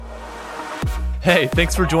Hey,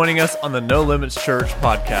 thanks for joining us on the No Limits Church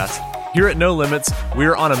podcast. Here at No Limits, we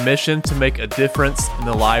are on a mission to make a difference in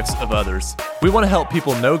the lives of others. We want to help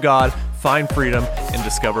people know God, find freedom, and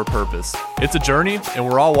discover purpose. It's a journey, and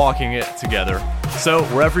we're all walking it together. So,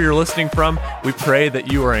 wherever you're listening from, we pray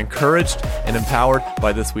that you are encouraged and empowered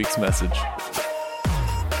by this week's message.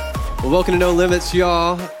 Well, welcome to No Limits,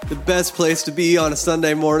 y'all. The best place to be on a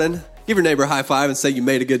Sunday morning. Give your neighbor a high five and say you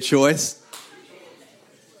made a good choice.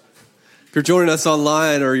 If you're joining us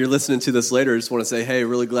online or you're listening to this later, I just want to say, hey,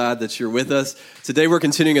 really glad that you're with us. Today we're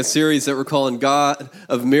continuing a series that we're calling God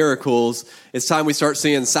of Miracles. It's time we start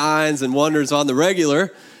seeing signs and wonders on the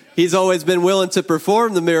regular. He's always been willing to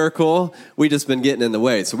perform the miracle. We just been getting in the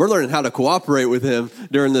way. So we're learning how to cooperate with him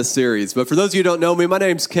during this series. But for those of you who don't know me, my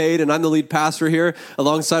name's Cade, and I'm the lead pastor here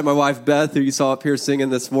alongside my wife, Beth, who you saw up here singing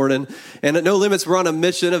this morning. And at No Limits, we're on a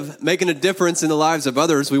mission of making a difference in the lives of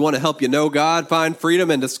others. We want to help you know God, find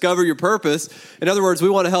freedom, and discover your purpose. In other words, we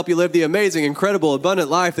want to help you live the amazing, incredible, abundant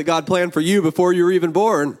life that God planned for you before you were even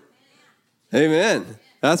born. Amen.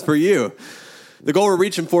 That's for you. The goal we're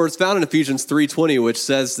reaching for is found in Ephesians 3:20, which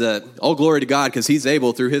says that all glory to God because he's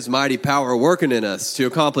able through his mighty power working in us to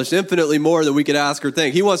accomplish infinitely more than we could ask or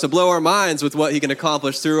think. He wants to blow our minds with what he can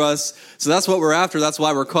accomplish through us. So that's what we're after. That's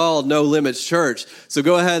why we're called No Limits Church. So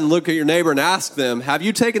go ahead and look at your neighbor and ask them, have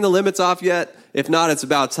you taken the limits off yet? If not, it's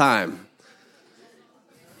about time.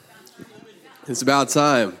 It's about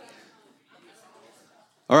time.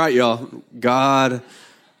 All right, y'all. God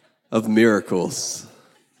of miracles.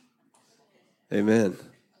 Amen.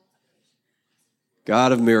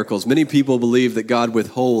 God of miracles. Many people believe that God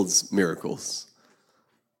withholds miracles.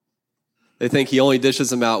 They think he only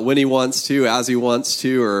dishes them out when he wants to, as he wants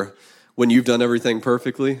to, or when you've done everything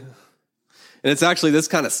perfectly. And it's actually this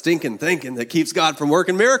kind of stinking thinking that keeps God from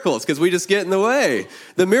working miracles because we just get in the way.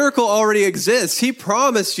 The miracle already exists. He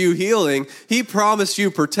promised you healing. He promised you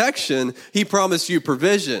protection. He promised you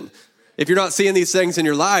provision. If you're not seeing these things in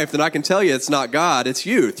your life, then I can tell you it's not God, it's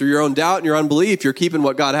you. Through your own doubt and your unbelief, you're keeping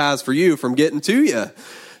what God has for you from getting to you.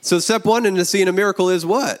 So step one into seeing a miracle is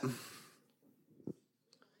what?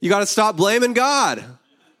 You got to stop blaming God.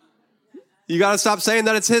 You got to stop saying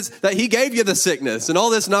that it's that he gave you the sickness and all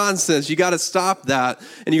this nonsense. You got to stop that,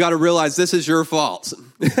 and you got to realize this is your fault.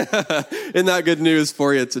 Isn't that good news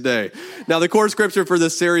for you today? Now, the core scripture for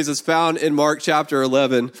this series is found in Mark chapter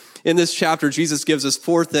 11. In this chapter, Jesus gives us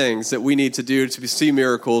 4 things that we need to do to see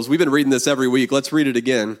miracles. We've been reading this every week. Let's read it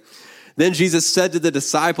again. Then Jesus said to the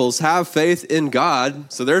disciples, have faith in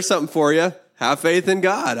God. So there's something for you. Have faith in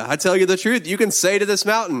God. I tell you the truth. You can say to this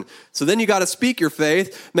mountain. So then you got to speak your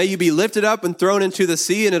faith. May you be lifted up and thrown into the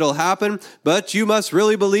sea, and it'll happen. But you must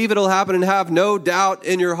really believe it'll happen and have no doubt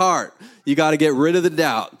in your heart. You got to get rid of the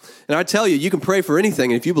doubt. And I tell you, you can pray for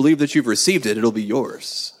anything, and if you believe that you've received it, it'll be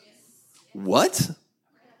yours. What?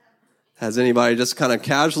 Has anybody just kind of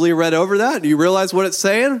casually read over that? Do you realize what it's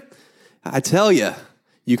saying? I tell you,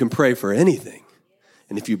 you can pray for anything.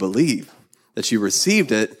 And if you believe that you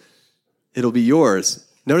received it, it'll be yours.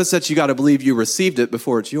 Notice that you got to believe you received it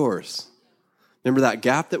before it's yours. Remember that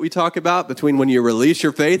gap that we talk about between when you release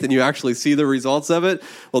your faith and you actually see the results of it?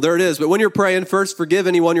 Well, there it is. But when you're praying, first forgive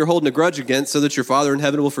anyone you're holding a grudge against so that your Father in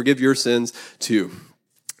heaven will forgive your sins too.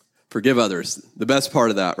 Forgive others. The best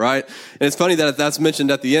part of that, right? And it's funny that that's mentioned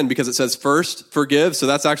at the end because it says first forgive. So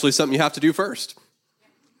that's actually something you have to do first.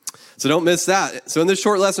 So don't miss that. So in this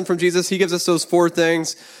short lesson from Jesus, he gives us those 4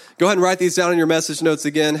 things. Go ahead and write these down in your message notes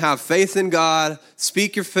again. Have faith in God,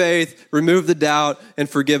 speak your faith, remove the doubt, and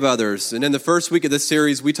forgive others. And in the first week of this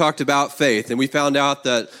series, we talked about faith, and we found out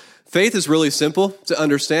that faith is really simple to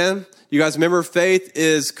understand. You guys remember faith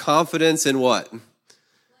is confidence in what?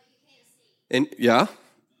 And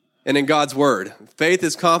in God's word. Faith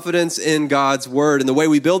is confidence in God's word. And the way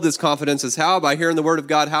we build this confidence is how? By hearing the word of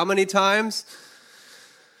God how many times?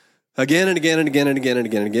 Again and again and again and again and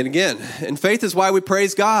again and again and again. And faith is why we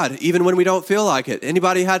praise God, even when we don't feel like it.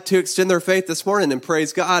 Anybody had to extend their faith this morning and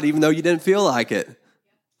praise God, even though you didn't feel like it?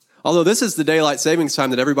 Although this is the daylight savings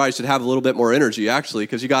time that everybody should have a little bit more energy, actually,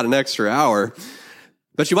 because you got an extra hour.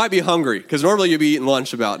 But you might be hungry, because normally you'd be eating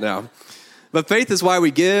lunch about now. But faith is why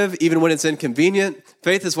we give, even when it's inconvenient.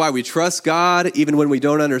 Faith is why we trust God, even when we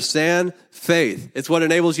don't understand. Faith, it's what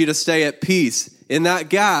enables you to stay at peace in that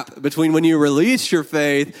gap between when you release your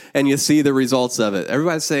faith and you see the results of it.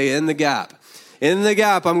 Everybody say, in the gap. In the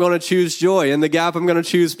gap, I'm going to choose joy. In the gap, I'm going to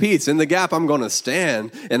choose peace. In the gap, I'm going to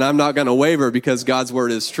stand, and I'm not going to waver because God's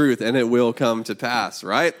word is truth, and it will come to pass,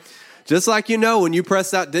 right? Just like when you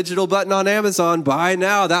press that digital button on Amazon, buy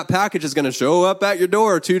now, that package is going to show up at your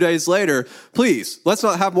door 2 days later. Please, let's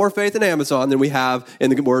not have more faith in Amazon than we have in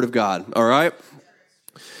the word of God, all right?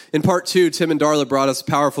 In part 2, Tim and Darla brought us a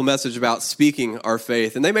powerful message about speaking our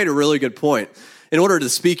faith, and they made a really good point. In order to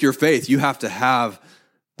speak your faith, you have to have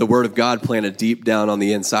the Word of God planted deep down on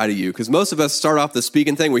the inside of you, because most of us start off the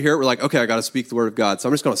speaking thing. We hear it, we're like, okay, I got to speak the Word of God, so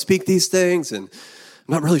I'm just going to speak these things, and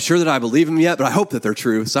I'm not really sure that I believe them yet, but I hope that they're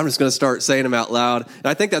true, so I'm just going to start saying them out loud. And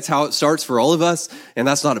I think that's how it starts for all of us, and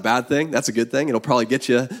that's not a bad thing. That's a good thing. It'll probably get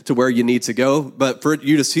you to where you need to go, but for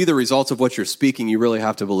you to see the results of what you're speaking, you really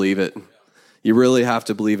have to believe it. You really have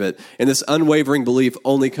to believe it. And this unwavering belief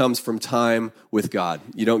only comes from time with God.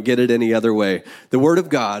 You don't get it any other way. The Word of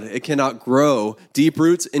God, it cannot grow deep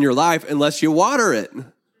roots in your life unless you water it.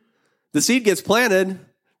 The seed gets planted,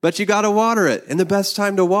 but you got to water it. And the best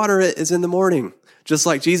time to water it is in the morning. Just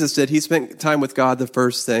like Jesus did, he spent time with God the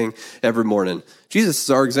first thing every morning. Jesus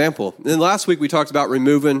is our example. And then last week we talked about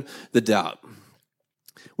removing the doubt.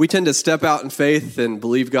 We tend to step out in faith and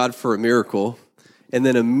believe God for a miracle, and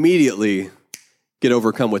then immediately get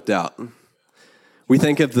overcome with doubt. We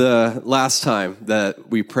think of the last time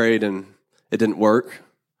that we prayed and it didn't work,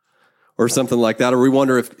 or something like that, or we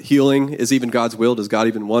wonder if healing is even God's will. Does God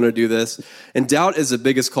even want to do this? And doubt is the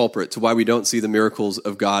biggest culprit to why we don't see the miracles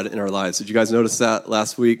of God in our lives. Did you guys notice that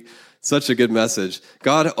last week? Such a good message.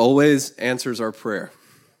 God always answers our prayer.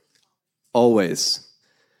 Always.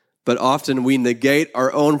 But often we negate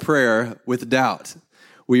our own prayer with doubt.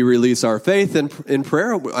 We release our faith in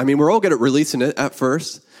prayer. I mean, we're all good at releasing it at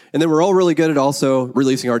first, and then we're all really good at also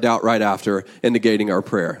releasing our doubt right after and negating our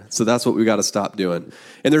prayer. So that's what we got to stop doing.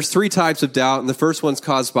 And there's 3 types of doubt, and the first one's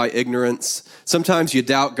caused by ignorance. Sometimes you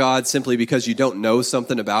doubt God simply because you don't know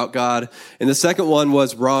something about God. And the second one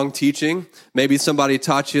was wrong teaching. Maybe somebody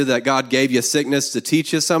taught you that God gave you sickness to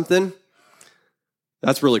teach you something.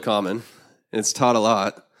 That's really common, and it's taught a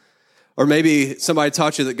lot. Or maybe somebody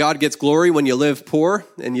taught you that God gets glory when you live poor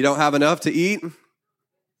and you don't have enough to eat.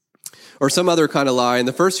 Or some other kind of lie. And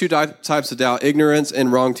the first 2 types of doubt, ignorance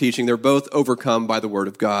and wrong teaching, they're both overcome by the Word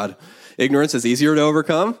of God. Ignorance is easier to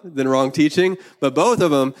overcome than wrong teaching, but both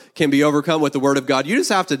of them can be overcome with the Word of God. You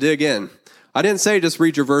just have to dig in. I didn't say just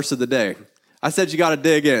read your verse of the day. I said you got to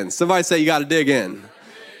dig in. Somebody say you got to dig in.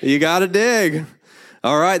 You got to dig.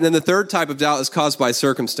 All right, and then the third type of doubt is caused by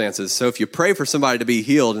circumstances. So if you pray for somebody to be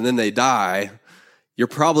healed and then they die, you're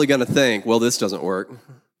probably going to think, well, this doesn't work.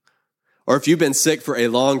 Or if you've been sick for a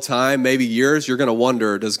long time, maybe years, you're going to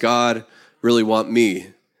wonder, does God really want me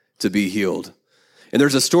to be healed? And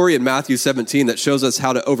there's a story in Matthew 17 that shows us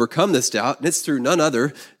how to overcome this doubt, and it's through none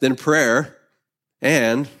other than prayer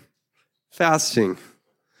and fasting.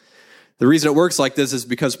 The reason it works like this is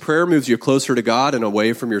because prayer moves you closer to God and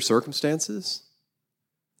away from your circumstances.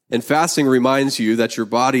 And fasting reminds you that your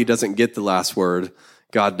body doesn't get the last word.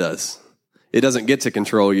 God does. It doesn't get to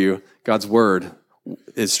control you. God's word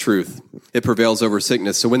is truth. It prevails over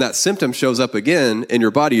sickness. So when that symptom shows up again in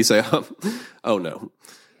your body, you say, oh no.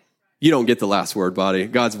 You don't get the last word, body.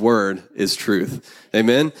 God's word is truth.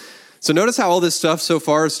 Amen? So notice how all this stuff so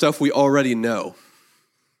far is stuff we already know.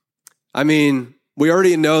 I mean, we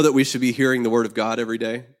already know that we should be hearing the word of God every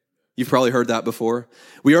day. You've probably heard that before.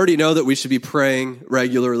 We already know that we should be praying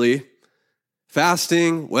regularly.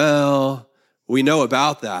 Fasting, well, we know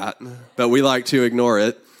about that, but we like to ignore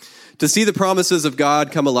it. To see the promises of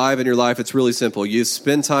God come alive in your life, it's really simple. You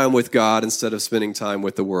spend time with God instead of spending time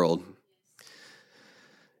with the world.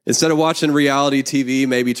 Instead of watching reality TV,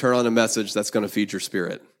 maybe turn on a message that's going to feed your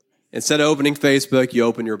spirit. Instead of opening Facebook, you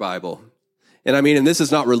open your Bible. And this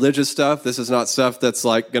is not religious stuff. This is not stuff that's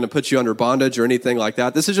like going to put you under bondage or anything like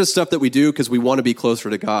that. This is just stuff that we do because we want to be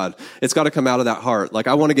closer to God. It's got to come out of that heart. Like,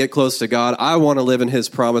 I want to get close to God. I want to live in his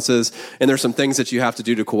promises. And there's some things that you have to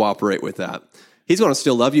do to cooperate with that. He's going to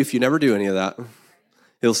still love you if you never do any of that.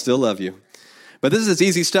 He'll still love you. But this is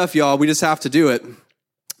easy stuff, y'all. We just have to do it.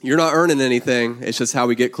 You're not earning anything. It's just how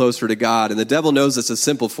we get closer to God. And the devil knows this is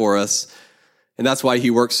simple for us. And that's why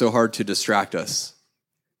he works so hard to distract us.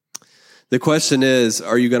 The question is,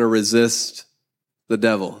 are you going to resist the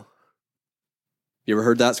devil? You ever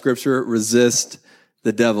heard that scripture? Resist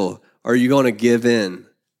the devil. Are you going to give in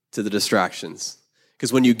to the distractions?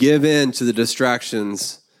 Because when you give in to the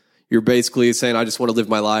distractions, you're basically saying, I just want to live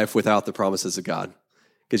my life without the promises of God.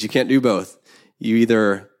 Because you can't do both. You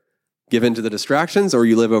either give in to the distractions or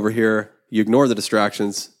you live over here, you ignore the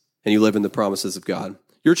distractions, and you live in the promises of God.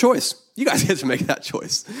 Your choice. You guys get to make that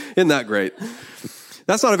choice. Isn't that great?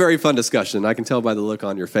 That's not a very fun discussion. I can tell by the look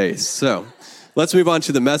on your face. So let's move on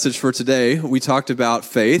to the message for today. We talked about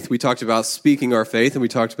faith. We talked about speaking our faith, and we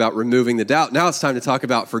talked about removing the doubt. Now it's time to talk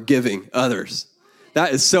about forgiving others.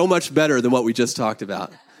 That is so much better than what we just talked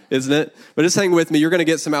about, isn't it? But just hang with me. You're going to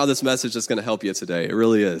get some out of this message that's going to help you today. It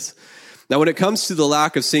really is. Now, when it comes to the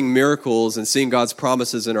lack of seeing miracles and seeing God's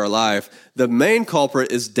promises in our life, the main culprit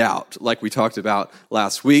is doubt, like we talked about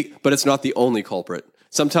last week, but it's not the only culprit.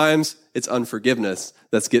 Sometimes it's unforgiveness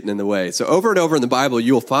that's getting in the way. So over and over in the Bible,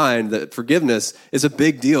 you'll find that forgiveness is a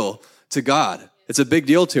big deal to God. It's a big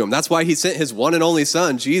deal to him. That's why he sent his one and only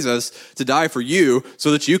son, Jesus, to die for you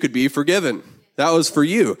so that you could be forgiven. That was for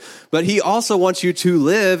you. But he also wants you to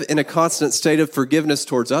live in a constant state of forgiveness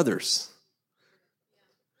towards others.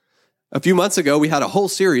 A few months ago, we had a whole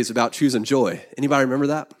series about choosing joy. Anybody remember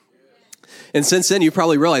that? And since then, you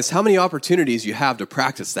probably realized how many opportunities you have to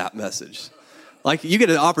practice that message. Like, you get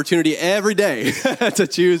an opportunity every day to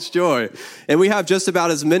choose joy. And we have just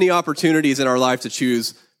about as many opportunities in our life to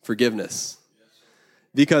choose forgiveness.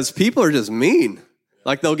 Because people are just mean.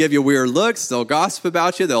 Like, they'll give you weird looks, they'll gossip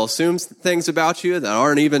about you, they'll assume things about you that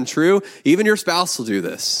aren't even true. Even your spouse will do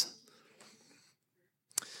this.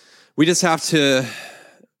 We just have to...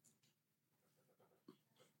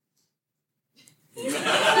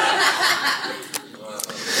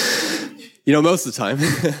 most of the time,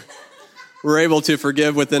 we're able to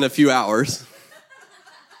forgive within a few hours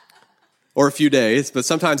or a few days, but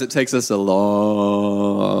sometimes it takes us a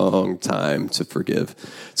long time to forgive.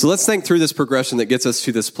 So let's think through this progression that gets us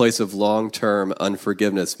to this place of long-term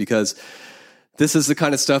unforgiveness, because this is the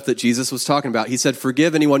kind of stuff that Jesus was talking about. He said,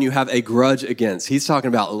 forgive anyone you have a grudge against. He's talking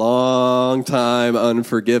about long-time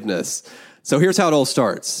unforgiveness. So here's how it all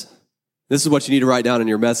starts. This is what you need to write down in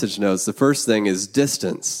your message notes. The first thing is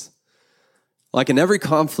distance. Like in every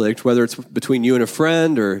conflict, whether it's between you and a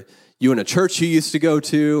friend, or you and a church you used to go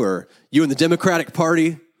to, or you and the Democratic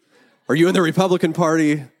Party, or you and the Republican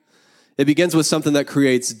Party, it begins with something that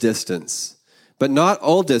creates distance. But not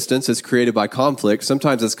all distance is created by conflict.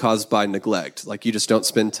 Sometimes it's caused by neglect, like you just don't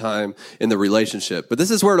spend time in the relationship. But this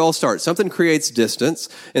is where it all starts. Something creates distance,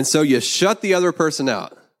 and so you shut the other person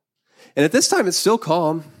out. And at this time, it's still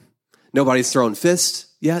calm. Nobody's throwing fists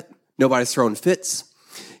yet. Nobody's throwing fits.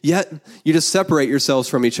 Yet, you just separate yourselves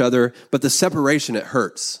from each other, but the separation, it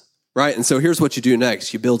hurts, right? And so here's what you do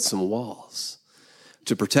next. You build some walls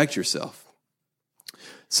to protect yourself.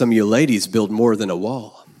 Some of you ladies build more than a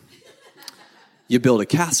wall. You build a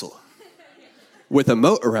castle with a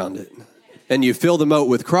moat around it, and you fill the moat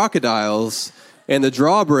with crocodiles, and the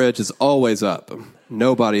drawbridge is always up.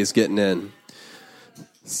 Nobody's getting in.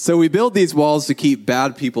 So we build these walls to keep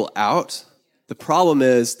bad people out. The problem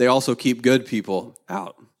is they also keep good people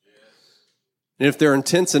out. And if they're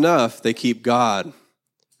intense enough, they keep God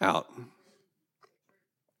out.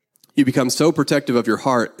 You become so protective of your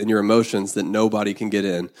heart and your emotions that nobody can get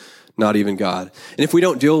in, not even God. And if we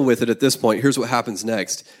don't deal with it at this point, here's what happens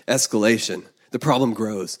next. Escalation. The problem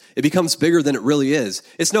grows. It becomes bigger than it really is.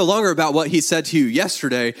 It's no longer about what he said to you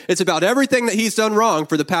yesterday. It's about everything that he's done wrong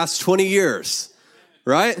for the past 20 years,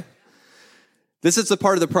 right? This is the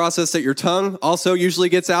part of the process that your tongue also usually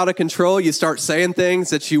gets out of control. You start saying things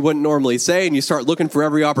that you wouldn't normally say, and you start looking for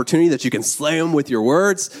every opportunity that you can slay them with your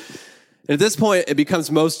words. And at this point, it becomes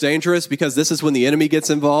most dangerous because this is when the enemy gets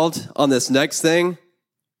involved on this next thing.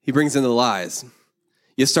 He brings in the lies.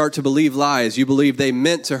 You start to believe lies. You believe they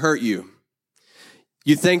meant to hurt you.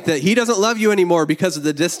 You think that he doesn't love you anymore because of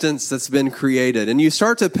the distance that's been created. And you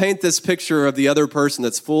start to paint this picture of the other person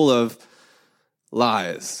that's full of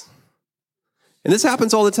lies. And this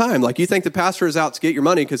happens all the time. Like, you think the pastor is out to get your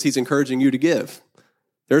money because he's encouraging you to give.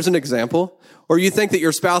 There's an example. Or you think that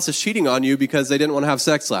your spouse is cheating on you because they didn't want to have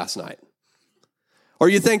sex last night. Or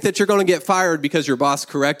you think that you're going to get fired because your boss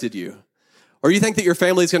corrected you. Or you think that your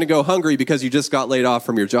family's going to go hungry because you just got laid off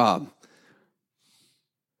from your job.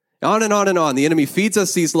 On and on and on. The enemy feeds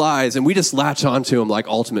us these lies, and we just latch onto them like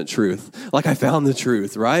ultimate truth. Like, I found the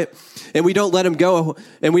truth, right? And we don't let them go,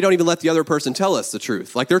 and we don't even let the other person tell us the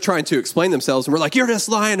truth. Like, they're trying to explain themselves, and we're like, you're just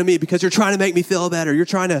lying to me because you're trying to make me feel better. You're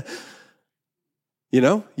trying to,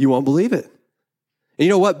 you won't believe it. And you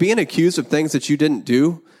know what? Being accused of things that you didn't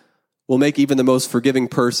do will make even the most forgiving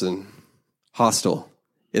person hostile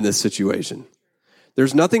in this situation.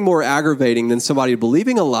 There's nothing more aggravating than somebody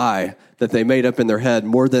believing a lie that they made up in their head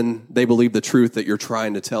more than they believe the truth that you're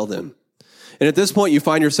trying to tell them. And at this point, you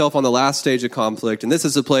find yourself on the last stage of conflict, and this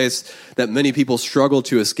is a place that many people struggle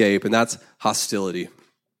to escape, and that's hostility.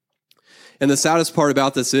 And the saddest part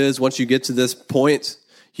about this is, once you get to this point,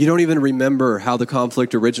 you don't even remember how the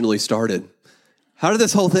conflict originally started. How did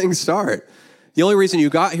this whole thing start? The only reason you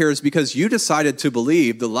got here is because you decided to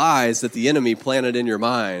believe the lies that the enemy planted in your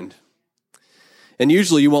mind. And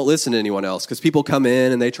usually you won't listen to anyone else because people come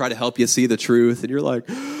in and they try to help you see the truth. And you're like,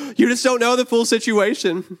 you just don't know the full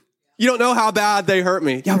situation. You don't know how bad they hurt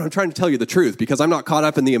me. Yeah, but I'm trying to tell you the truth because I'm not caught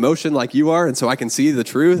up in the emotion like you are. And so I can see the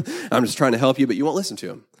truth. I'm just trying to help you, but you won't listen to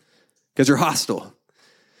them because you're hostile.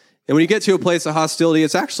 And when you get to a place of hostility,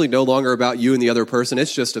 it's actually no longer about you and the other person.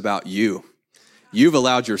 It's just about you. You've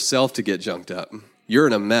allowed yourself to get junked up. You're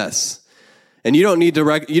in a mess. And you don't need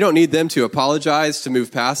them to apologize to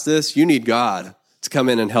move past this. You need God to come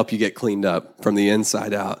in and help you get cleaned up from the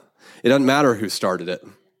inside out. It doesn't matter who started it.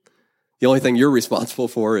 The only thing you're responsible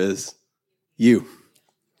for is you.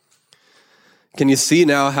 Can you see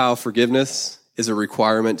now how forgiveness is a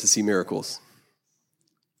requirement to see miracles?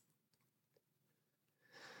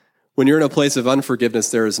 When you're in a place of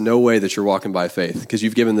unforgiveness, there is no way that you're walking by faith because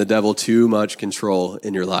you've given the devil too much control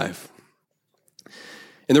in your life.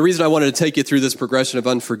 And the reason I wanted to take you through this progression of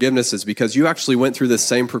unforgiveness is because you actually went through this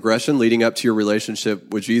same progression leading up to your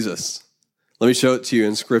relationship with Jesus. Let me show it to you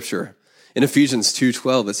in Scripture. In Ephesians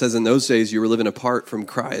 2:12, it says, in those days you were living apart from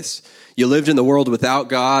Christ. You lived in the world without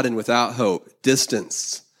God and without hope.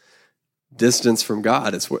 Distance from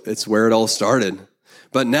God. It's where it all started.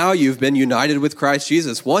 But now you've been united with Christ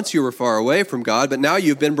Jesus. Once you were far away from God, but now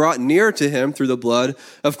you've been brought near to him through the blood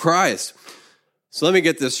of Christ. So let me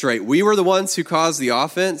get this straight. We were the ones who caused the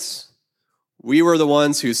offense. We were the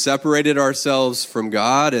ones who separated ourselves from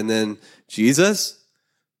God. And then Jesus,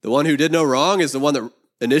 the one who did no wrong, is the one that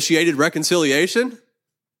initiated reconciliation.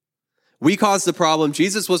 We caused the problem.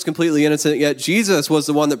 Jesus was completely innocent, yet Jesus was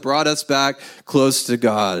the one that brought us back close to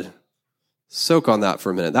God. Soak on that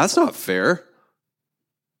for a minute. That's not fair.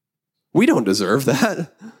 We don't deserve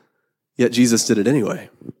that. Yet Jesus did it anyway.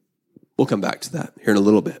 We'll come back to that here in a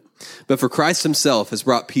little bit. But for Christ himself has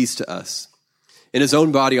brought peace to us. In his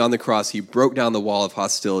own body on the cross, he broke down the wall of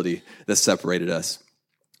hostility that separated us.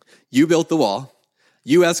 You built the wall.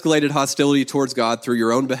 You escalated hostility towards God through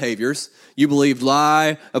your own behaviors. You believed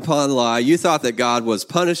lie upon lie. You thought that God was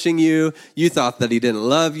punishing you. You thought that he didn't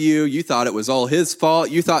love you. You thought it was all his fault.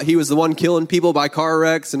 You thought he was the one killing people by car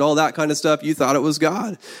wrecks and all that kind of stuff. You thought it was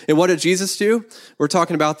God. And what did Jesus do? We're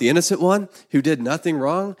talking about the innocent one who did nothing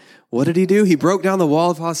wrong. What did he do? He broke down the wall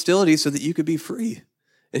of hostility so that you could be free.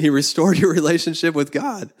 And he restored your relationship with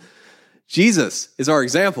God. Jesus is our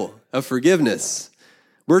example of forgiveness.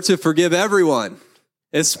 We're to forgive everyone,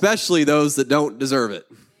 especially those that don't deserve it.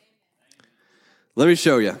 Let me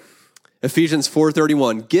show you. Ephesians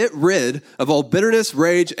 4:31. Get rid of all bitterness,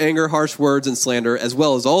 rage, anger, harsh words, and slander, as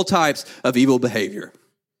well as all types of evil behavior.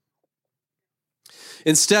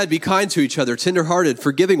 Instead, be kind to each other, tenderhearted,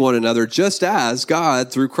 forgiving one another, just as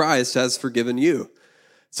God, through Christ, has forgiven you.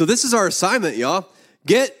 So this is our assignment, y'all.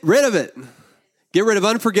 Get rid of it. Get rid of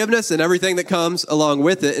unforgiveness and everything that comes along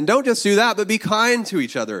with it. And don't just do that, but be kind to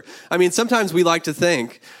each other. I mean, sometimes we like to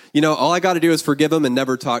think, all I got to do is forgive them and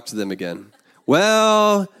never talk to them again.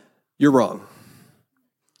 Well, you're wrong.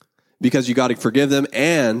 Because you got to forgive them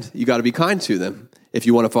and you got to be kind to them if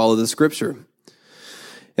you want to follow the scripture.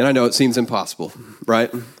 And I know it seems impossible, right?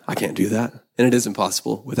 I can't do that. And it is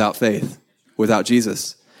impossible without faith, without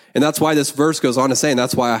Jesus. And that's why this verse goes on to say, and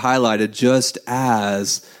that's why I highlighted, just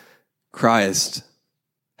as Christ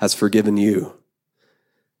has forgiven you.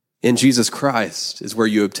 In Jesus Christ is where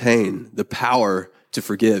you obtain the power to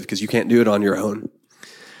forgive, because you can't do it on your own.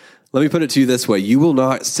 Let me put it to you this way. You will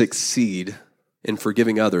not succeed in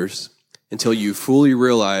forgiving others until you fully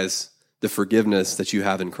realize the forgiveness that you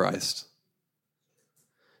have in Christ.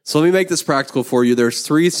 So let me make this practical for you. There's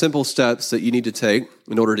 3 simple steps that you need to take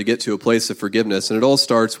in order to get to a place of forgiveness, and it all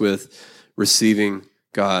starts with receiving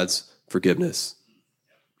God's forgiveness.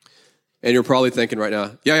 And you're probably thinking right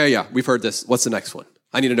now, yeah, we've heard this. What's the next one?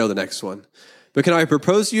 I need to know the next one. But can I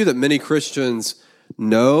propose to you that many Christians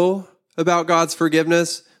know about God's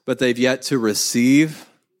forgiveness, but they've yet to receive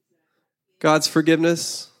God's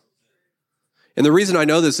forgiveness? And the reason I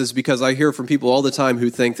know this is because I hear from people all the time who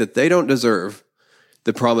think that they don't deserve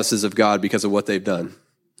the promises of God because of what they've done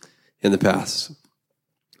in the past.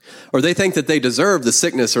 Or they think that they deserve the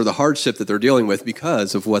sickness or the hardship that they're dealing with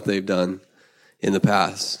because of what they've done in the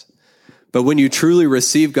past. But when you truly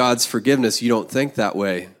receive God's forgiveness, you don't think that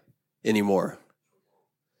way anymore.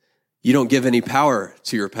 You don't give any power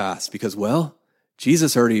to your past because,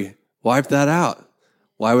 Jesus already wiped that out.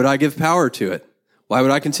 Why would I give power to it? Why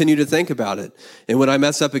would I continue to think about it? And when I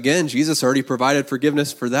mess up again, Jesus already provided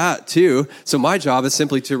forgiveness for that too. So my job is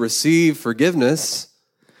simply to receive forgiveness,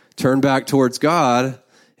 turn back towards God,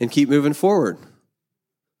 and keep moving forward.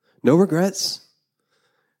 No regrets.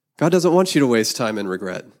 God doesn't want you to waste time in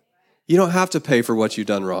regret. You don't have to pay for what you've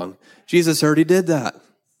done wrong. Jesus already did that.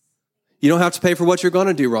 You don't have to pay for what you're going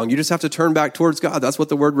to do wrong. You just have to turn back towards God. That's what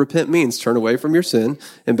the word repent means. Turn away from your sin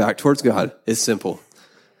and back towards God. It's simple.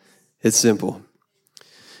 It's simple.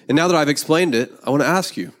 And now that I've explained it, I want to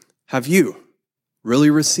ask you, have you really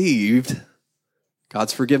received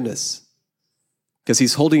God's forgiveness? because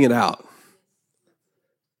he's holding it out.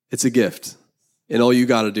 It's a gift. And all you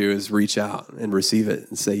got to do is reach out and receive it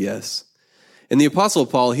and say yes. And the Apostle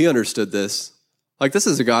Paul, he understood this. Like, this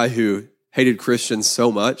is a guy who hated Christians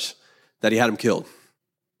so much that he had them killed.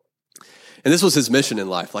 And this was his mission in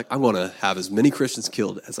life. Like, I'm going to have as many Christians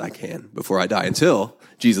killed as I can before I die, until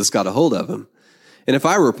Jesus got a hold of him. And if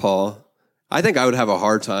I were Paul, I think I would have a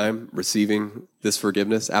hard time receiving this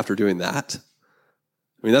forgiveness after doing that.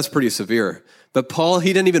 I mean, that's pretty severe. But Paul,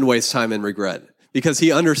 he didn't even waste time in regret, because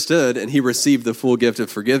he understood and he received the full gift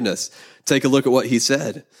of forgiveness. Take a look at what he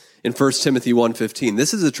said in 1 Timothy 1:15.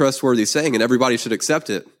 This is a trustworthy saying, and everybody should accept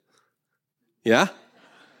it. Yeah?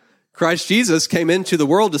 Christ Jesus came into the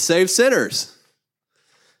world to save sinners,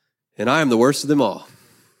 and I am the worst of them all.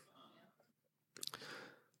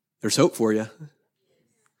 There's hope for you.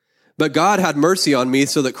 But God had mercy on me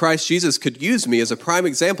so that Christ Jesus could use me as a prime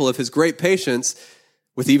example of his great patience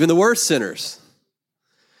with even the worst sinners.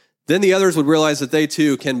 Then the others would realize that they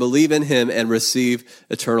too can believe in him and receive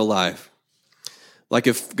eternal life. Like,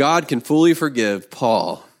 if God can fully forgive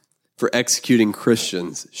Paul for executing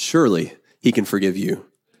Christians, surely he can forgive you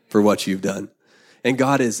for what you've done. And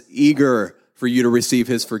God is eager for you to receive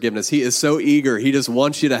his forgiveness. He is so eager. He just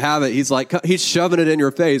wants you to have it. He's shoving it in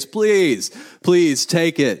your face. Please, please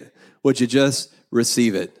take it. Would you just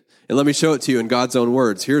receive it? And let me show it to you in God's own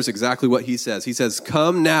words. Here's exactly what he says. He says,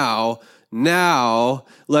 come now,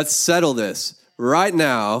 let's settle this. Right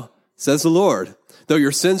now, says the Lord. Though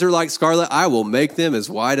your sins are like scarlet, I will make them as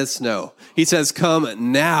white as snow. He says,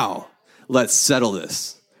 come now, let's settle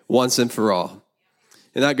this once and for all.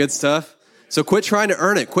 Isn't that good stuff? So quit trying to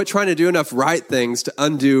earn it. Quit trying to do enough right things to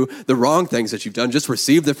undo the wrong things that you've done. Just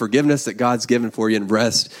receive the forgiveness that God's given for you and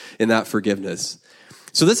rest in that forgiveness.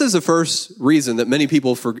 So this is the first reason that many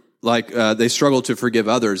people they struggle to forgive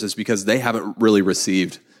others, is because they haven't really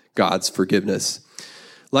received God's forgiveness.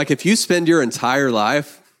 Like, if you spend your entire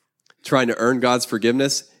life trying to earn God's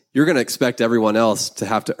forgiveness, you're going to expect everyone else to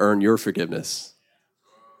have to earn your forgiveness.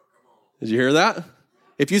 Did you hear that?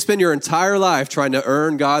 If you spend your entire life trying to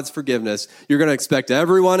earn God's forgiveness, you're going to expect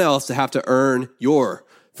everyone else to have to earn your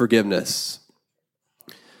forgiveness.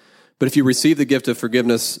 But if you receive the gift of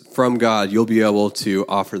forgiveness from God, you'll be able to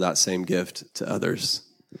offer that same gift to others.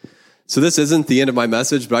 So this isn't the end of my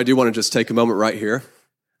message, but I do want to just take a moment right here.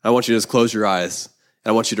 I want you to just close your eyes,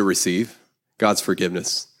 and I want you to receive God's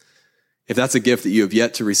forgiveness. If that's a gift that you have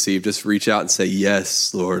yet to receive, just reach out and say,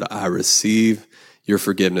 yes, Lord, I receive your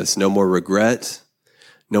forgiveness. No more regret,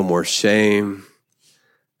 no more shame.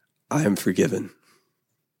 I am forgiven.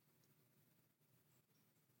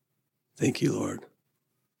 Thank you, Lord.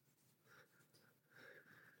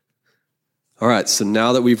 All right, so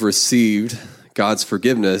now that we've received God's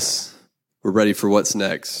forgiveness, we're ready for what's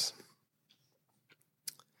next.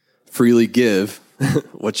 Freely give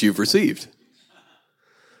what you've received.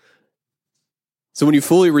 So when you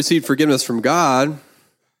fully receive forgiveness from God,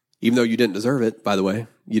 even though you didn't deserve it, by the way,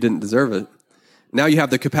 you didn't deserve it, now you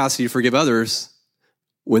have the capacity to forgive others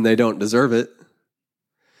when they don't deserve it.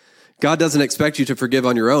 God doesn't expect you to forgive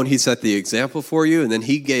on your own. He set the example for you, and then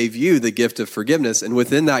he gave you the gift of forgiveness. And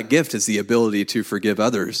within that gift is the ability to forgive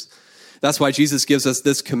others. That's why Jesus gives us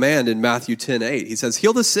this command in Matthew 10:8. He says,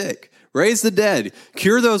 heal the sick, raise the dead,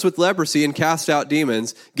 cure those with leprosy, and cast out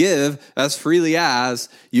demons. Give as freely as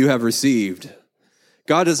you have received.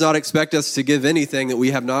 God does not expect us to give anything that we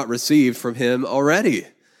have not received from him already.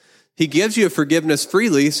 He gives you forgiveness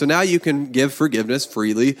freely, so now you can give forgiveness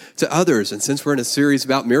freely to others. And since we're in a series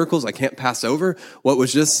about miracles, I can't pass over what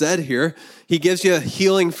was just said here. He gives you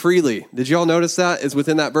healing freely. Did you all notice that? It's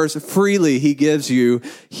within that verse. Freely, he gives you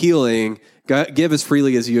healing. Give as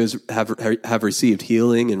freely as you have received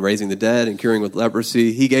healing and raising the dead and curing with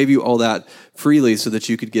leprosy. He gave you all that freely so that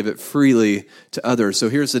you could give it freely to others. So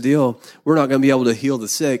here's the deal. We're not going to be able to heal the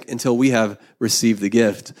sick until we have received the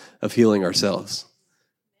gift of healing ourselves.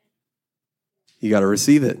 You got to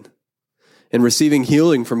receive it. And receiving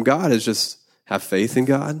healing from God is just have faith in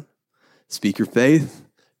God, speak your faith,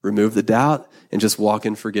 remove the doubt, and just walk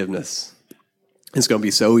in forgiveness. It's going to be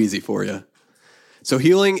so easy for you. So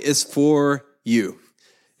healing is for you.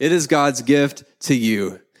 It is God's gift to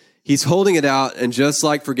you. He's holding it out, and just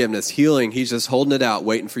like forgiveness, healing, he's just holding it out,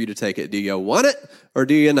 waiting for you to take it. Do you want it or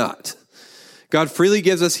do you not? God freely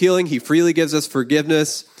gives us healing. He freely gives us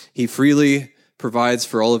forgiveness. He freely provides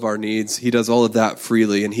for all of our needs. He does all of that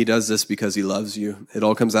freely, and he does this because he loves you. It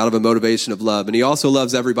all comes out of a motivation of love, and he also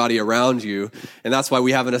loves everybody around you, and that's why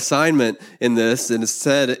we have an assignment in this, and it's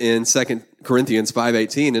said in 2 Corinthians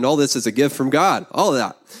 5:18, and all this is a gift from God, all of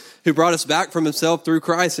that, who brought us back from himself through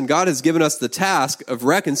Christ, and God has given us the task of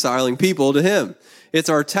reconciling people to him. It's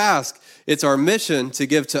our task. It's our mission to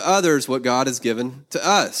give to others what God has given to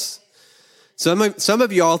us. Some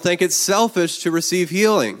of y'all think it's selfish to receive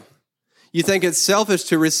healing. You think it's selfish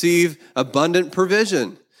to receive abundant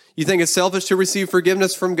provision. You think it's selfish to receive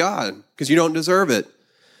forgiveness from God because you don't deserve it.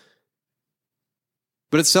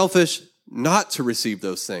 But it's selfish not to receive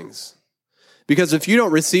those things. Because if you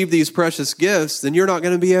don't receive these precious gifts, then you're not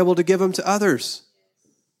going to be able to give them to others.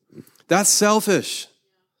 That's selfish.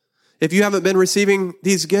 If you haven't been receiving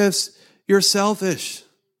these gifts, you're selfish.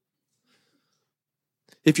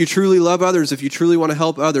 If you truly love others, if you truly want to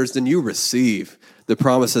help others, then you receive the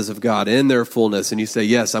promises of God in their fullness. And you say,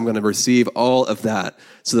 yes, I'm going to receive all of that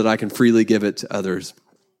so that I can freely give it to others.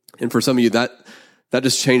 And for some of you, that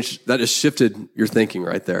just changed, that just shifted your thinking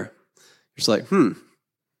right there. You're just like, well,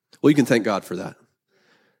 you can thank God for that.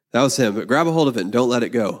 That was him. But grab a hold of it and don't let it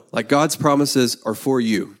go. Like God's promises are for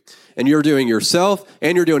you. And you're doing yourself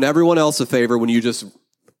and you're doing everyone else a favor when you just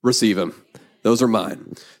receive them. Those are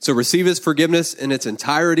mine. So receive his forgiveness in its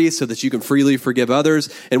entirety so that you can freely forgive others.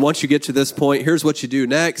 And once you get to this point, here's what you do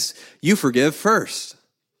next. You forgive first.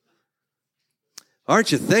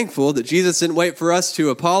 Aren't you thankful that Jesus didn't wait for us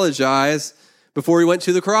to apologize before he went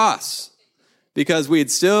to the cross? Because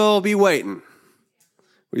we'd still be waiting.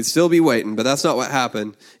 We'd still be waiting, but that's not what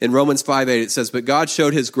happened. In Romans 5:8, it says, but God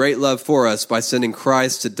showed his great love for us by sending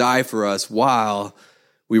Christ to die for us while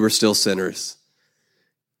we were still sinners.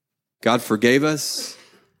 God forgave us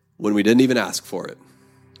when we didn't even ask for it.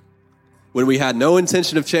 When we had no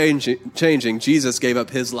intention of changing, Jesus gave up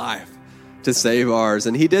his life to save ours.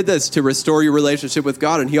 And he did this to restore your relationship with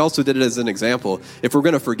God. And he also did it as an example. If we're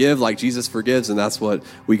going to forgive like Jesus forgives, then that's what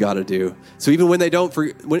we got to do. So even when they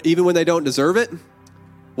don't deserve it,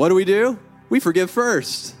 what do? We forgive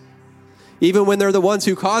first. Even when they're the ones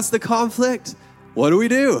who caused the conflict, what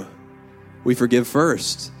do? We forgive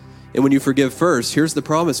first. And when you forgive first, here's the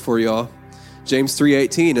promise for y'all. James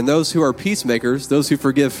 3:18, and those who are peacemakers, those who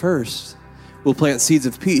forgive first, will plant seeds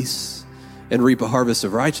of peace and reap a harvest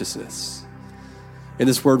of righteousness. And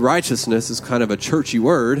this word righteousness is kind of a churchy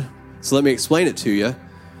word, so let me explain it to you.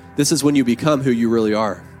 This is when you become who you really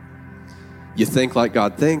are. You think like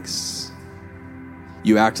God thinks,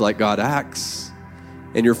 you act like God acts,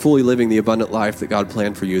 and you're fully living the abundant life that God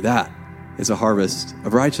planned for you. That is a harvest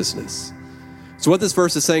of righteousness. So what this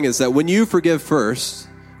verse is saying is that when you forgive first,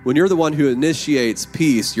 when you're the one who initiates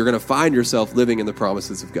peace, you're going to find yourself living in the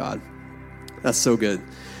promises of God. That's so good.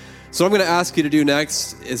 So what I'm going to ask you to do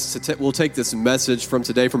next is we'll take this message from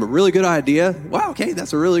today from a really good idea. Wow, okay,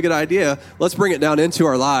 that's a really good idea. Let's bring it down into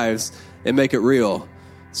our lives and make it real.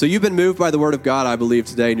 So you've been moved by the word of God, I believe,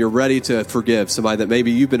 today, and you're ready to forgive somebody that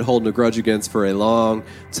maybe you've been holding a grudge against for a long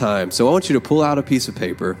time. So I want you to pull out a piece of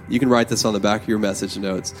paper. You can write this on the back of your message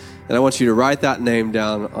notes. And I want you to write that name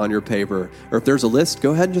down on your paper. Or if there's a list,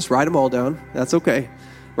 go ahead and just write them all down. That's okay.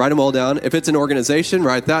 Write them all down. If it's an organization,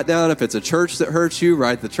 write that down. If it's a church that hurts you,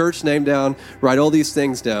 write the church name down. Write all these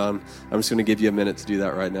things down. I'm just going to give you a minute to do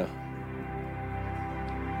that right now.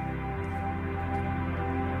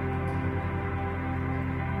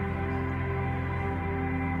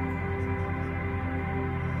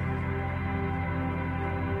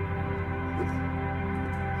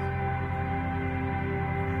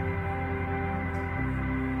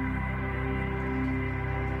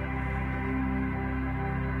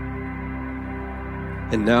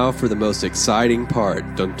 And now for the most exciting part.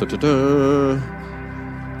 Dun, dun, dun,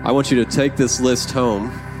 dun. I want you to take this list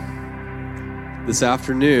home this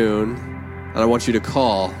afternoon, and I want you to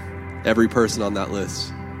call every person on that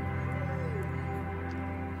list.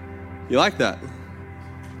 You like that?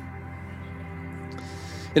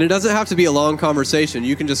 And it doesn't have to be a long conversation.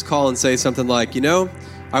 You can just call and say something like,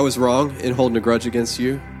 I was wrong in holding a grudge against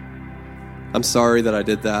you. I'm sorry that I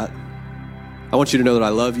did that. I want you to know that I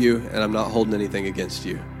love you and I'm not holding anything against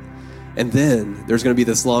you. And then there's going to be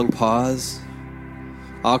this long pause,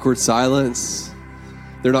 awkward silence.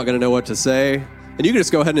 They're not going to know what to say. And you can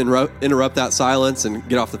just go ahead and interrupt that silence and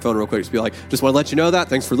get off the phone real quick. Just be like, just want to let you know that.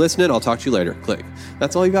 Thanks for listening. I'll talk to you later. Click.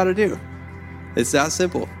 That's all you got to do. It's that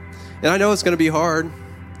simple. And I know it's going to be hard.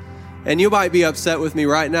 And you might be upset with me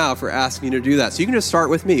right now for asking you to do that. So you can just start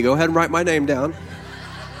with me. Go ahead and write my name down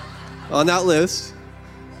on that list.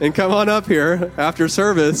 And come on up here after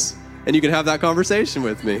service, and you can have that conversation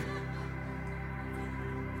with me.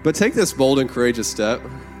 But take this bold and courageous step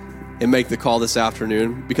and make the call this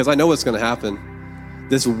afternoon, because I know what's going to happen.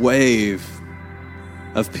 This wave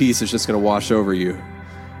of peace is just going to wash over you,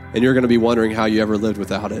 and you're going to be wondering how you ever lived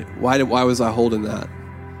without it. Why was I holding that?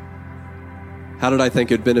 How did I think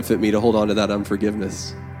it'd benefit me to hold on to that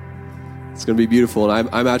unforgiveness? It's going to be beautiful, and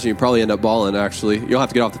I imagine you probably end up bawling, actually. You'll have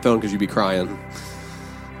to get off the phone because you'd be crying.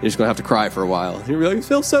 You're just going to have to cry for a while. You're like, it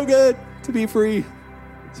feels so good to be free.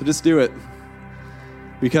 So just do it.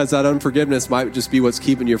 Because that unforgiveness might just be what's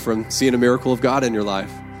keeping you from seeing a miracle of God in your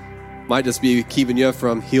life. Might just be keeping you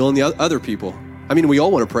from healing the other people. I mean, we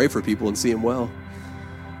all want to pray for people and see them well.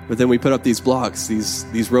 But then we put up these blocks, these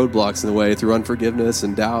roadblocks in the way through unforgiveness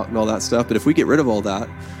and doubt and all that stuff. But if we get rid of all that,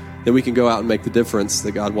 then we can go out and make the difference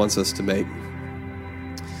that God wants us to make.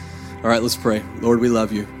 All right, let's pray. Lord, we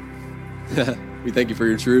love you. We thank you for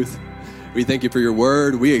your truth. We thank you for your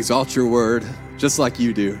word. We exalt your word just like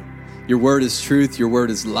you do. Your word is truth. Your word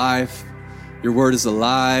is life. Your word is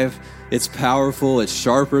alive. It's powerful. It's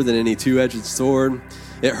sharper than any two-edged sword.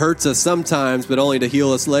 It hurts us sometimes, but only to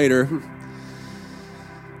heal us later.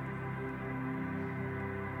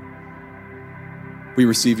 We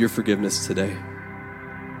receive your forgiveness today.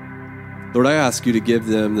 Lord, I ask you to give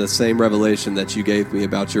them the same revelation that you gave me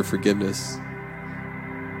about your forgiveness.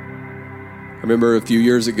 I remember a few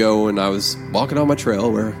years ago when I was walking on my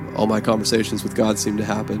trail where all my conversations with God seemed to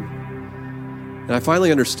happen. And I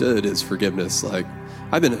finally understood his forgiveness. Like,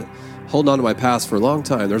 I've been holding on to my past for a long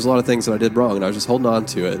time. There's a lot of things that I did wrong, and I was just holding on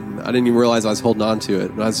to it. And I didn't even realize I was holding on to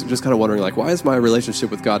it. And I was just kind of wondering, like, why is my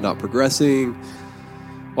relationship with God not progressing?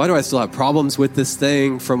 Why do I still have problems with this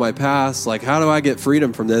thing from my past? Like, how do I get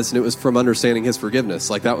freedom from this? And it was from understanding his forgiveness.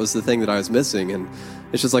 Like, that was the thing that I was missing. And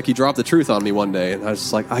it's just like he dropped the truth on me one day. And I was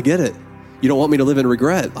just like, I get it. You don't want me to live in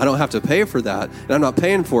regret. I don't have to pay for that. And I'm not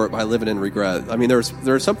paying for it by living in regret. I mean,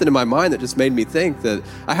 there's something in my mind that just made me think that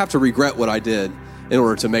I have to regret what I did in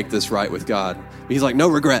order to make this right with God. But he's like, no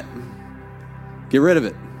regret. Get rid of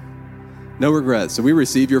it. No regret. So we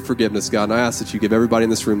receive your forgiveness, God, and I ask that you give everybody in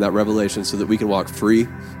this room that revelation so that we can walk free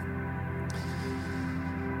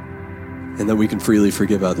and that we can freely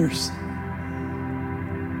forgive others.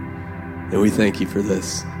 And we thank you for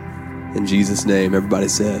this. In Jesus' name, everybody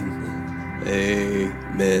said,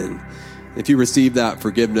 amen. If you receive that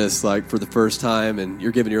forgiveness like for the first time and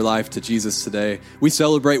you're giving your life to Jesus today, we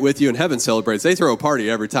celebrate with you, and heaven celebrates. They throw a party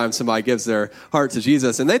every time somebody gives their heart to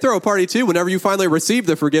Jesus. And they throw a party too whenever you finally receive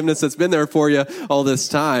the forgiveness that's been there for you all this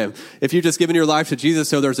time. If you've just given your life to Jesus,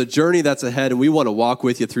 so there's a journey that's ahead, and we want to walk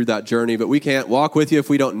with you through that journey, but we can't walk with you if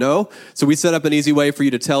we don't know. So we set up an easy way for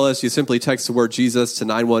you to tell us. You simply text the word Jesus to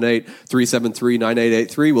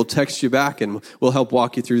 918-373-9883. We'll text you back and we'll help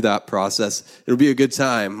walk you through that process. It'll be a good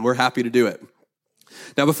time. We're happy to do it.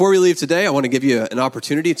 Now, before we leave today, I want to give you an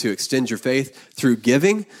opportunity to extend your faith through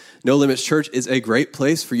giving. No Limits Church is a great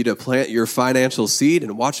place for you to plant your financial seed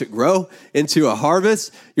and watch it grow into a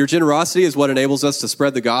harvest. Your generosity is what enables us to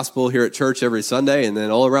spread the gospel here at church every Sunday and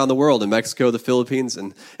then all around the world, in Mexico, the Philippines,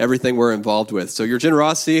 and everything we're involved with. So your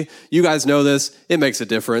generosity, you guys know this, it makes a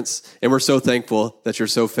difference. And we're so thankful that you're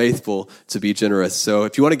so faithful to be generous. So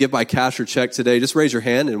if you want to give by cash or check today, just raise your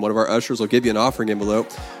hand and one of our ushers will give you an offering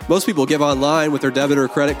envelope. Most people give online with their debit or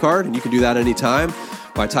credit card, and you can do that anytime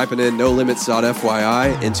by typing in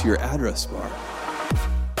nolimits.fyi into your address bar.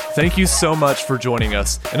 Thank you so much for joining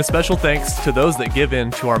us, and a special thanks to those that give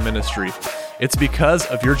in to our ministry. It's because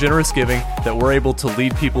of your generous giving that we're able to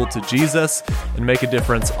lead people to Jesus and make a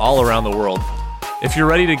difference all around the world. If you're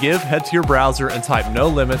ready to give, head to your browser and type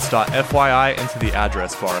nolimits.fyi into the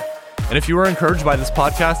address bar. And if you were encouraged by this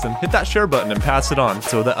podcast, then hit that share button and pass it on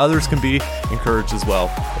so that others can be encouraged as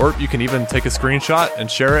well. Or you can even take a screenshot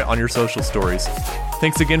and share it on your social stories.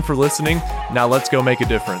 Thanks again for listening. Now let's go make a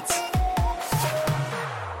difference.